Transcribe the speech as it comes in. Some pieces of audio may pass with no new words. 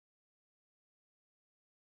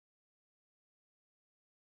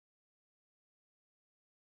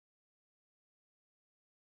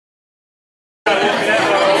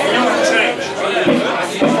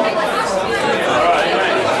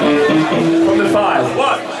From the 5.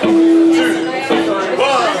 1, 2,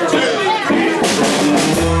 1, 2, 3.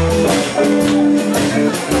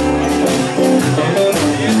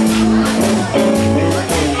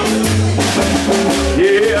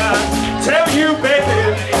 Yeah, I tell you, baby,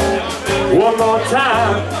 one more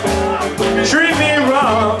time. Treat me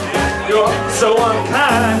wrong, you're so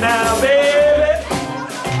unkind now, baby.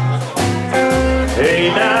 Hey,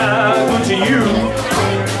 now, good to you.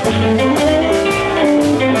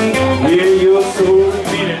 Yeah, you're so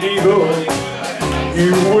mean and evil.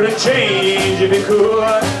 You wouldn't change if you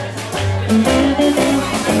could.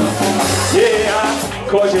 Yeah, I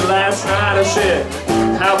called you last night. I said,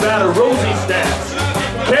 how about a Rosis dance?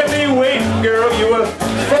 Kept me waiting, girl. You were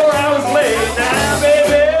 4 hours late now,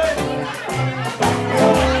 baby.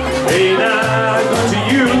 Hey, now, good to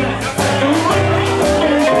you.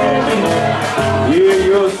 Yeah,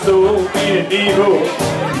 you're so mean and evil.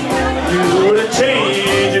 You wouldn't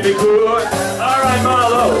change if you could. All right,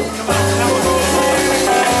 Malo.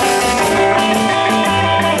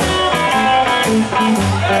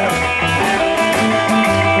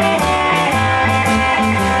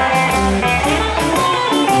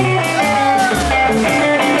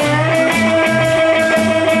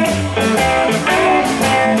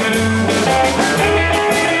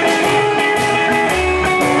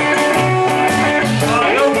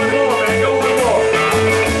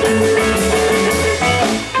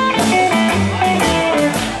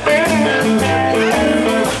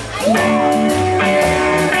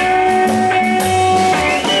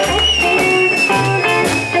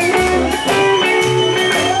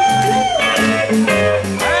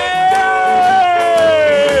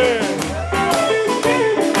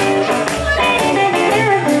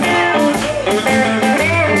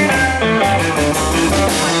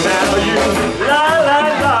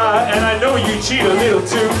 Cheat a little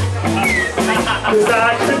too, 'cause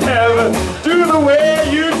I could never do the way